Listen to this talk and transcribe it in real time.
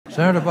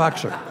Senator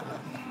Boxer.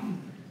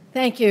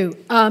 Thank you.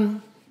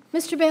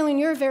 Mr. Boehling,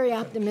 you're a very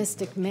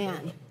optimistic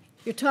man.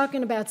 You're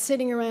talking about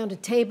sitting around a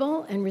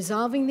table and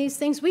resolving these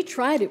things. We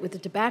tried it with the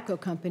tobacco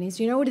companies.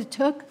 You know what it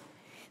took?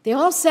 They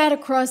all sat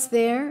across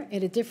there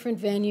at a different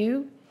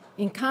venue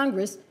in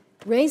Congress,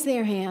 raised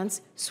their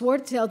hands, swore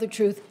to tell the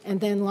truth,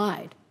 and then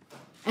lied.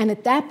 And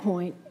at that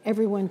point,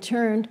 everyone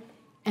turned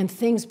and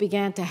things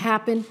began to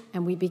happen,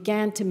 and we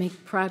began to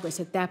make progress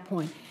at that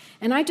point.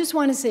 And I just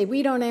want to say,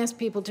 we don't ask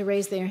people to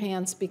raise their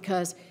hands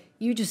because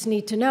you just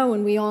need to know,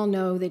 and we all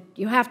know that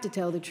you have to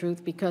tell the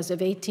truth because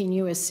of 18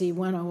 U.S.C.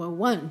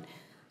 1001.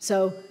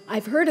 So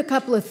I've heard a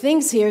couple of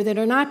things here that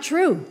are not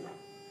true,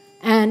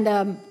 and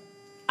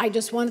I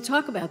just want to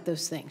talk about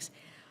those things.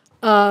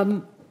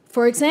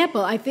 For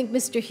example, I think,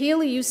 Mr.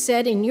 Healy, you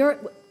said in your,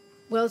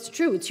 well, it's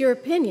true, it's your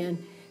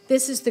opinion,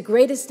 this is the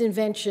greatest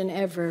invention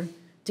ever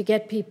to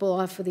get people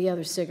off of the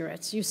other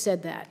cigarettes. You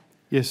said that.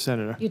 Yes,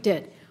 Senator. You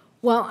did.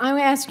 Well, I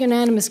ask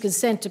unanimous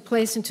consent to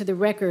place into the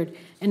record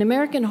an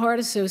American Heart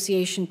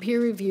Association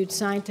peer-reviewed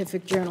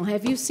scientific journal.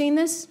 Have you seen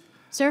this,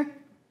 sir?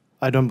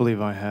 I don't believe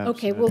I have.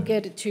 Okay, Senator. we'll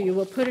get it to you.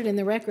 We'll put it in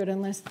the record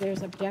unless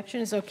there's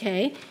objections.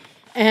 Okay.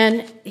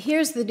 And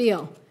here's the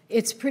deal.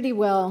 It's pretty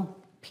well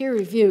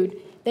peer-reviewed.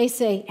 They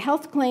say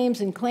health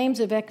claims and claims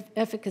of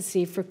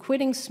efficacy for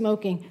quitting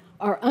smoking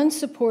are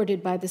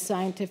unsupported by the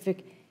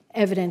scientific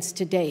evidence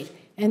to date.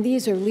 And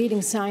these are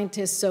leading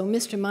scientists, so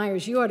Mr.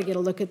 Myers, you ought to get a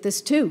look at this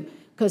too,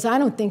 because I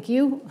don't think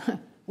you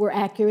were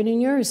accurate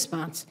in your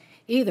response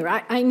either.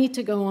 I need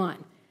to go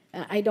on.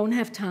 I don't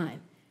have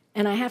time,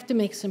 and I have to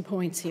make some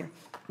points here.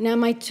 Now,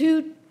 my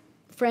two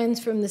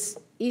friends from the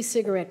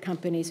e-cigarette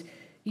companies,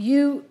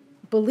 you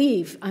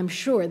believe, I'm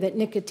sure, that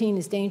nicotine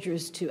is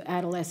dangerous to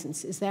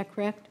adolescents. Is that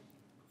correct?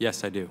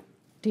 Yes, I do.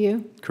 Do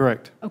you?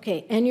 Correct.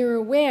 Okay, and you're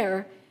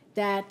aware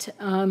that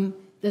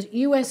the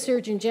U.S.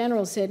 Surgeon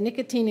General said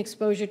nicotine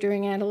exposure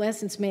during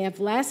adolescence may have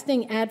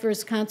lasting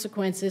adverse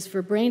consequences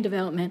for brain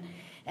development,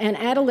 and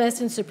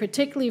adolescents are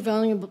particularly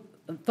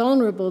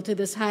vulnerable to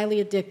this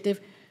highly addictive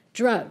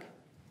drug.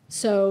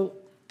 So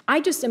I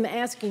just am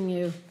asking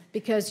you,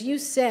 because you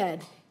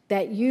said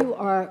that you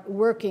are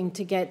working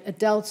to get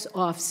adults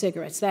off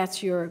cigarettes.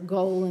 That's your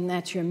goal and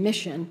that's your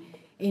mission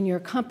in your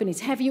companies.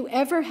 Have you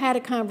ever had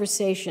a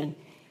conversation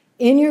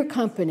in your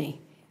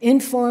company,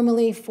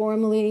 informally,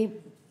 formally,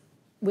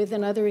 with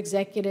another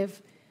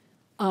executive,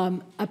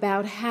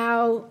 about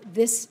how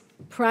this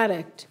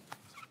product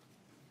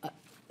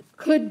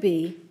could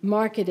be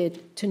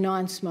marketed to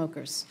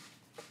non-smokers?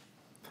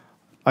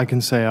 I can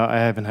say I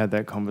haven't had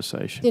that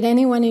conversation. Did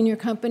anyone in your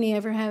company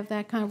ever have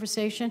that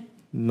conversation?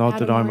 Not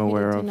that I'm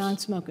aware of.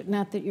 Non-smoker,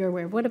 not that you're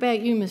aware. What about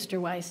you, Mr.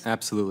 Weiss?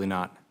 Absolutely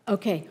not.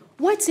 Okay.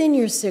 What's in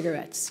your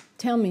cigarettes?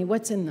 Tell me,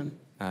 what's in them?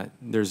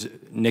 There's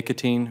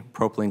nicotine,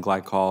 propylene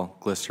glycol,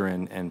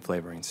 glycerin, and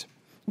flavorings.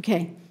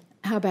 Okay.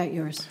 How about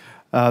yours?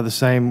 The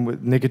same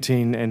with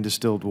nicotine and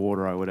distilled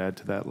water, I would add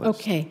to that list.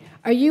 Okay.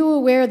 Are you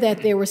aware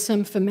that there was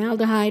some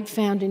formaldehyde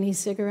found in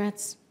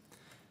e-cigarettes?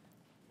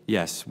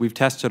 Yes, we've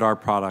tested our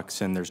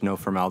products, and there's no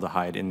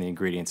formaldehyde in the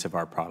ingredients of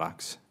our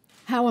products.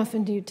 How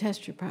often do you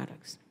test your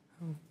products?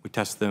 We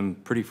test them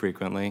pretty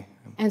frequently.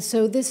 And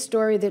so this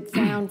story that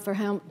found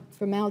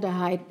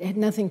formaldehyde had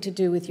nothing to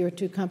do with your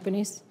two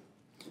companies?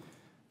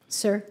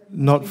 Sir?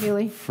 Not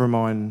Healy? for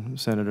mine,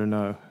 Senator,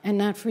 no. And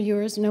not for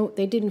yours? No,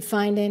 they didn't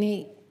find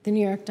any, the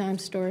New York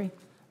Times story?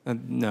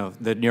 No,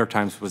 the New York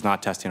Times was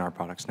not testing our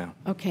products, no.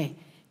 Okay.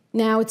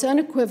 Now, it's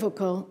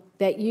unequivocal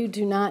that you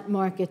do not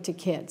market to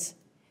kids.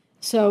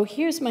 So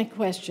here's my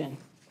question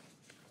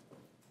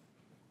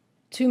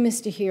to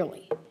Mr.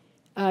 Healy.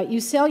 You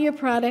sell your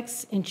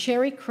products in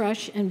Cherry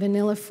Crush and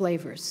vanilla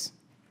flavors.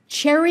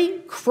 Cherry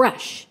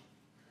Crush.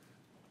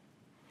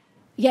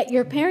 Yet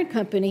your parent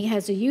company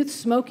has a youth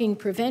smoking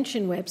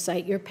prevention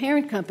website, your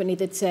parent company,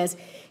 that says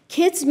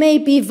kids may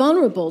be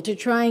vulnerable to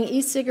trying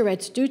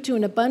e-cigarettes due to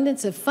an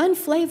abundance of fun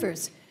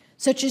flavors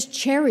such as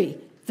cherry,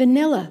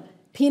 vanilla,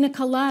 pina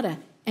colada,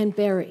 and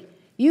berry.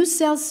 You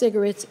sell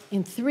cigarettes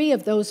in 3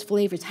 of those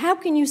flavors. How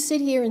can you sit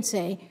here and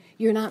say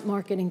you're not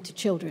marketing to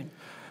children?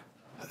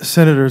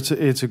 Senator,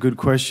 it's a good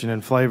question,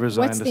 and flavors.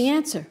 What's the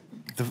answer?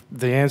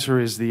 The answer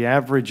is the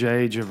average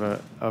age of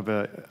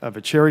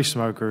a cherry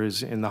smoker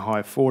is in the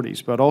high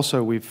 40s, but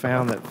also we've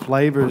found that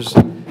flavors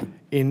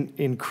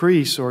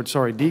decrease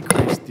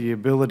the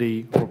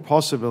ability or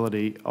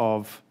possibility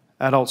of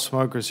adult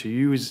smokers who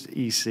use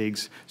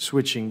e-cigs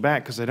switching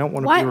back because they don't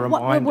want to be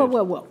reminded.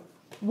 Whoa.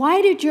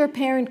 Why did your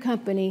parent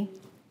company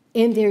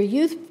in their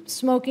youth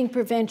smoking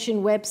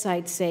prevention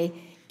website say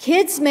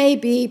kids may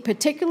be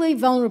particularly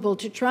vulnerable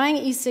to trying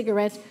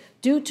e-cigarettes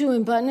due to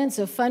abundance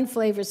of fun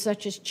flavors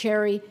such as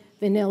cherry,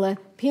 vanilla,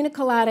 pina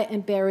colada,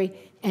 and berry,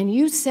 and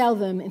you sell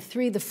them in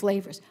 3 of the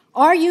flavors?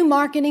 Are you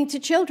marketing to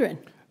children?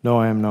 No,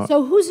 I am not.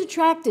 So who's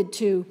attracted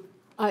to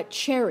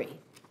cherry,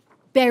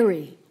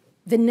 berry,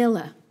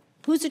 vanilla?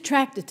 Who's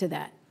attracted to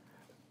that?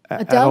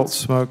 Adult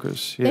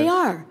smokers, yes. They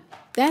are.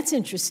 That's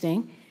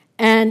interesting.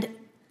 And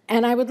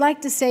I would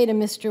like to say to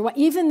Mr. White,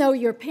 even though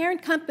your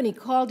parent company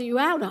called you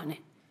out on it,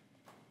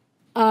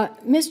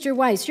 Mr.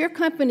 Weiss, your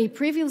company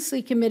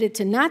previously committed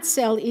to not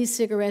sell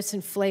e-cigarettes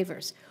and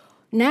flavors.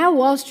 Now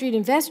Wall Street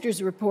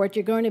investors report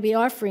you're going to be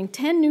offering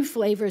 10 new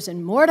flavors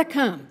and more to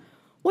come.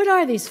 What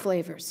are these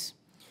flavors?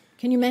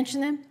 Can you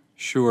mention them?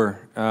 Sure.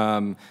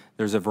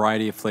 There's a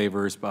variety of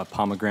flavors.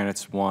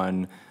 Pomegranate's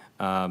one.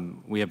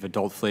 We have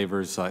adult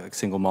flavors like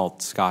single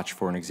malt Scotch,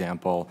 for an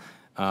example.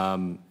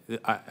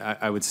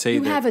 I would say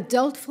you that... You have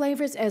adult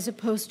flavors as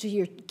opposed to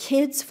your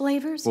kids'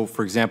 flavors? Well,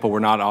 for example, we're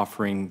not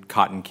offering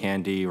cotton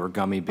candy or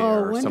gummy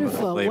bear or some of the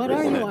flavors. Oh, wonderful. What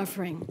are you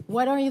offering?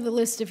 What are the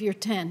list of your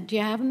 10? Do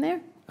you have them there?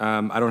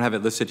 I don't have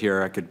it listed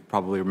here. I could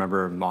probably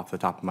remember them off the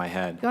top of my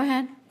head. Go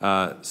ahead.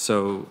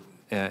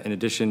 In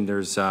addition,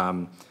 there's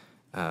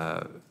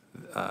vanilla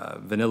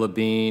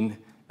bean.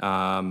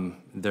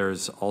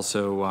 There's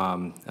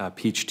also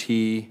peach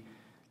tea.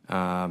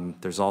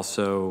 There's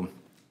also...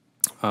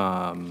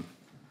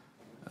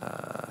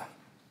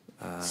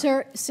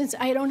 Sir, since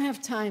I don't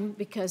have time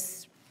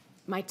because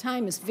my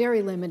time is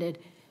very limited,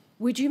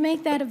 would you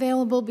make that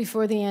available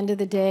before the end of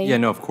the day? Yeah,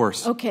 no, of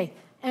course. Okay.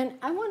 And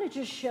I want to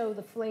just show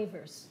the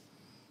flavors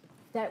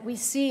that we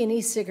see in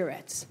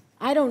e-cigarettes.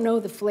 I don't know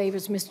the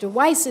flavors Mr.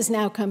 Weiss is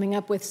now coming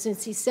up with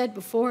since he said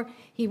before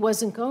he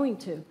wasn't going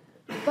to.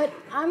 But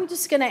I'm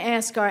just going to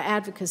ask our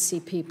advocacy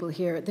people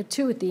here, the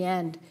two at the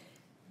end,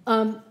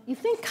 you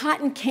think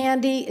cotton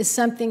candy is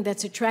something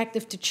that's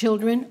attractive to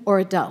children or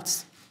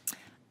adults?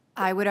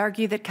 I would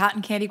argue that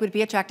cotton candy would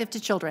be attractive to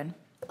children.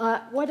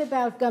 What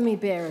about gummy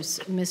bears,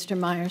 Mr.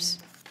 Myers?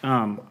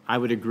 I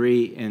would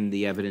agree, and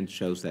the evidence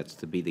shows that's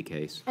to be the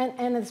case.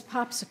 And it's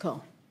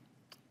popsicle.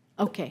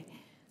 Okay.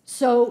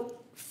 So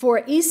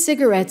for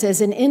e-cigarettes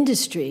as an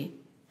industry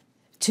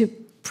to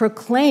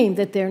proclaim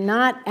that they're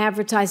not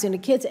advertising to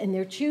kids and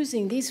they're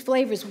choosing these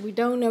flavors, we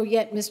don't know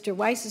yet Mr.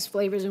 Weiss's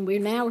flavors, and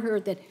we've now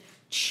heard that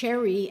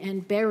cherry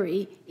and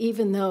berry,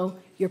 even though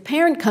your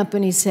parent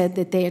company said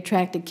that they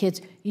attracted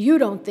kids, you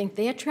don't think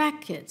they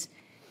attract kids.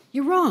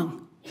 You're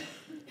wrong.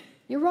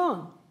 You're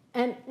wrong.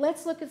 And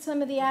let's look at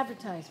some of the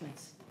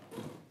advertisements.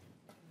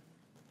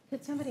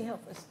 Could somebody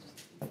help us?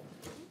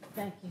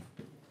 Thank you.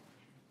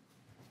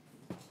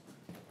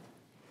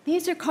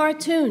 These are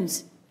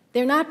cartoons.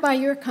 They're not by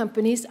your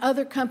companies,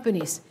 other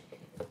companies.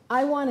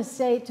 I want to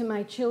say to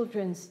my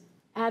children's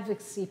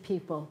advocacy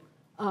people,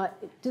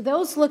 do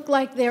those look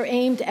like they're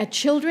aimed at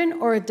children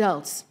or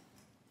adults?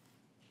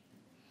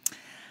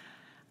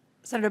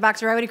 Senator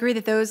Boxer, I would agree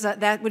that those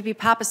that would be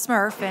Papa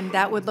Smurf, and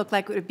that would look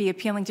like it would be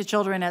appealing to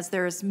children, as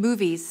there's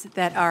movies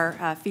that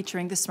are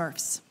featuring the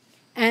Smurfs.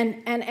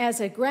 And as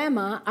a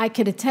grandma, I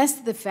could attest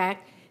to the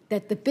fact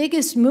that the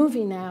biggest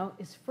movie now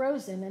is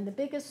Frozen, and the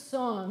biggest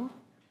song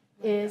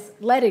is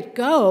Let It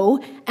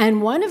Go,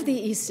 and one of the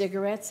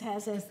e-cigarettes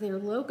has as their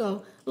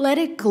logo, Let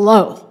It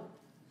Glow.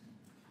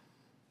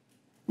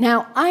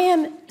 Now, I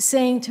am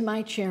saying to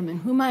my chairman,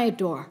 whom I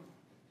adore,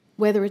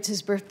 whether it's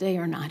his birthday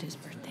or not his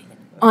birthday,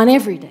 on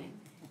every day,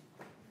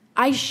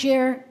 I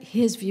share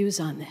his views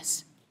on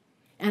this.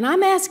 And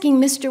I'm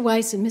asking Mr.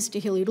 Weiss and Mr.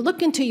 Hillier to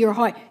look into your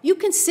heart. You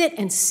can sit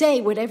and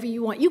say whatever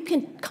you want. You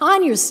can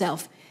con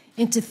yourself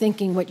into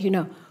thinking what you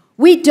know.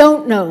 We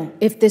don't know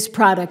if this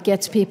product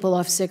gets people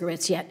off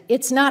cigarettes yet.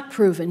 It's not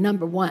proven,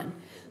 number one.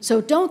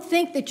 So don't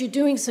think that you're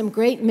doing some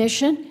great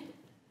mission.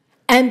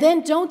 And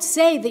then don't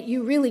say that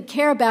you really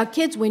care about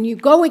kids when you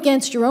go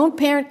against your own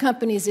parent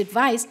company's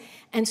advice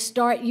and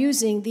start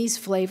using these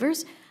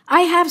flavors.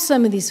 I have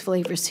some of these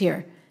flavors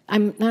here.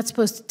 I'm not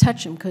supposed to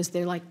touch them because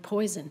they're like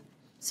poison.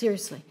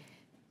 Seriously.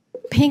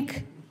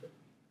 Pink.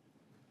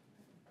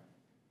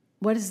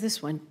 What is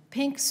this one?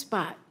 Pink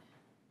Spot.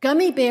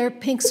 Gummy Bear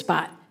Pink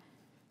Spot.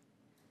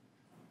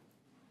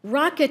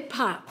 Rocket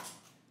Pop.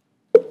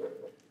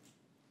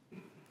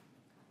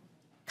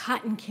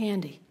 Cotton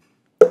Candy.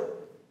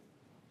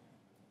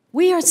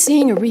 We are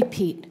seeing a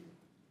repeat.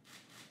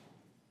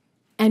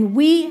 And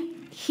we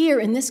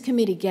here in this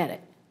committee get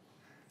it.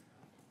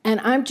 And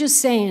I'm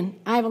just saying,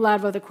 I have a lot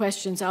of other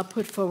questions I'll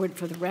put forward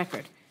for the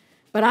record.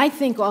 But I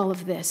think all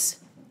of this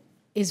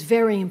is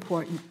very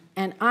important.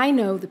 And I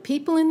know the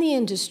people in the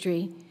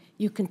industry,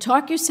 you can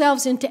talk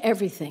yourselves into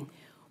everything.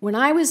 When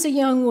I was a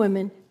young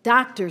woman,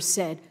 doctors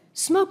said,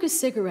 smoke a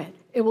cigarette,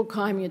 it will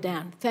calm you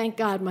down. Thank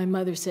God my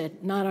mother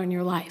said, not on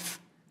your life.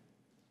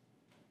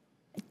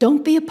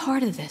 Don't be a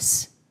part of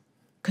this,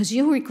 because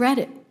you'll regret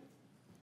it.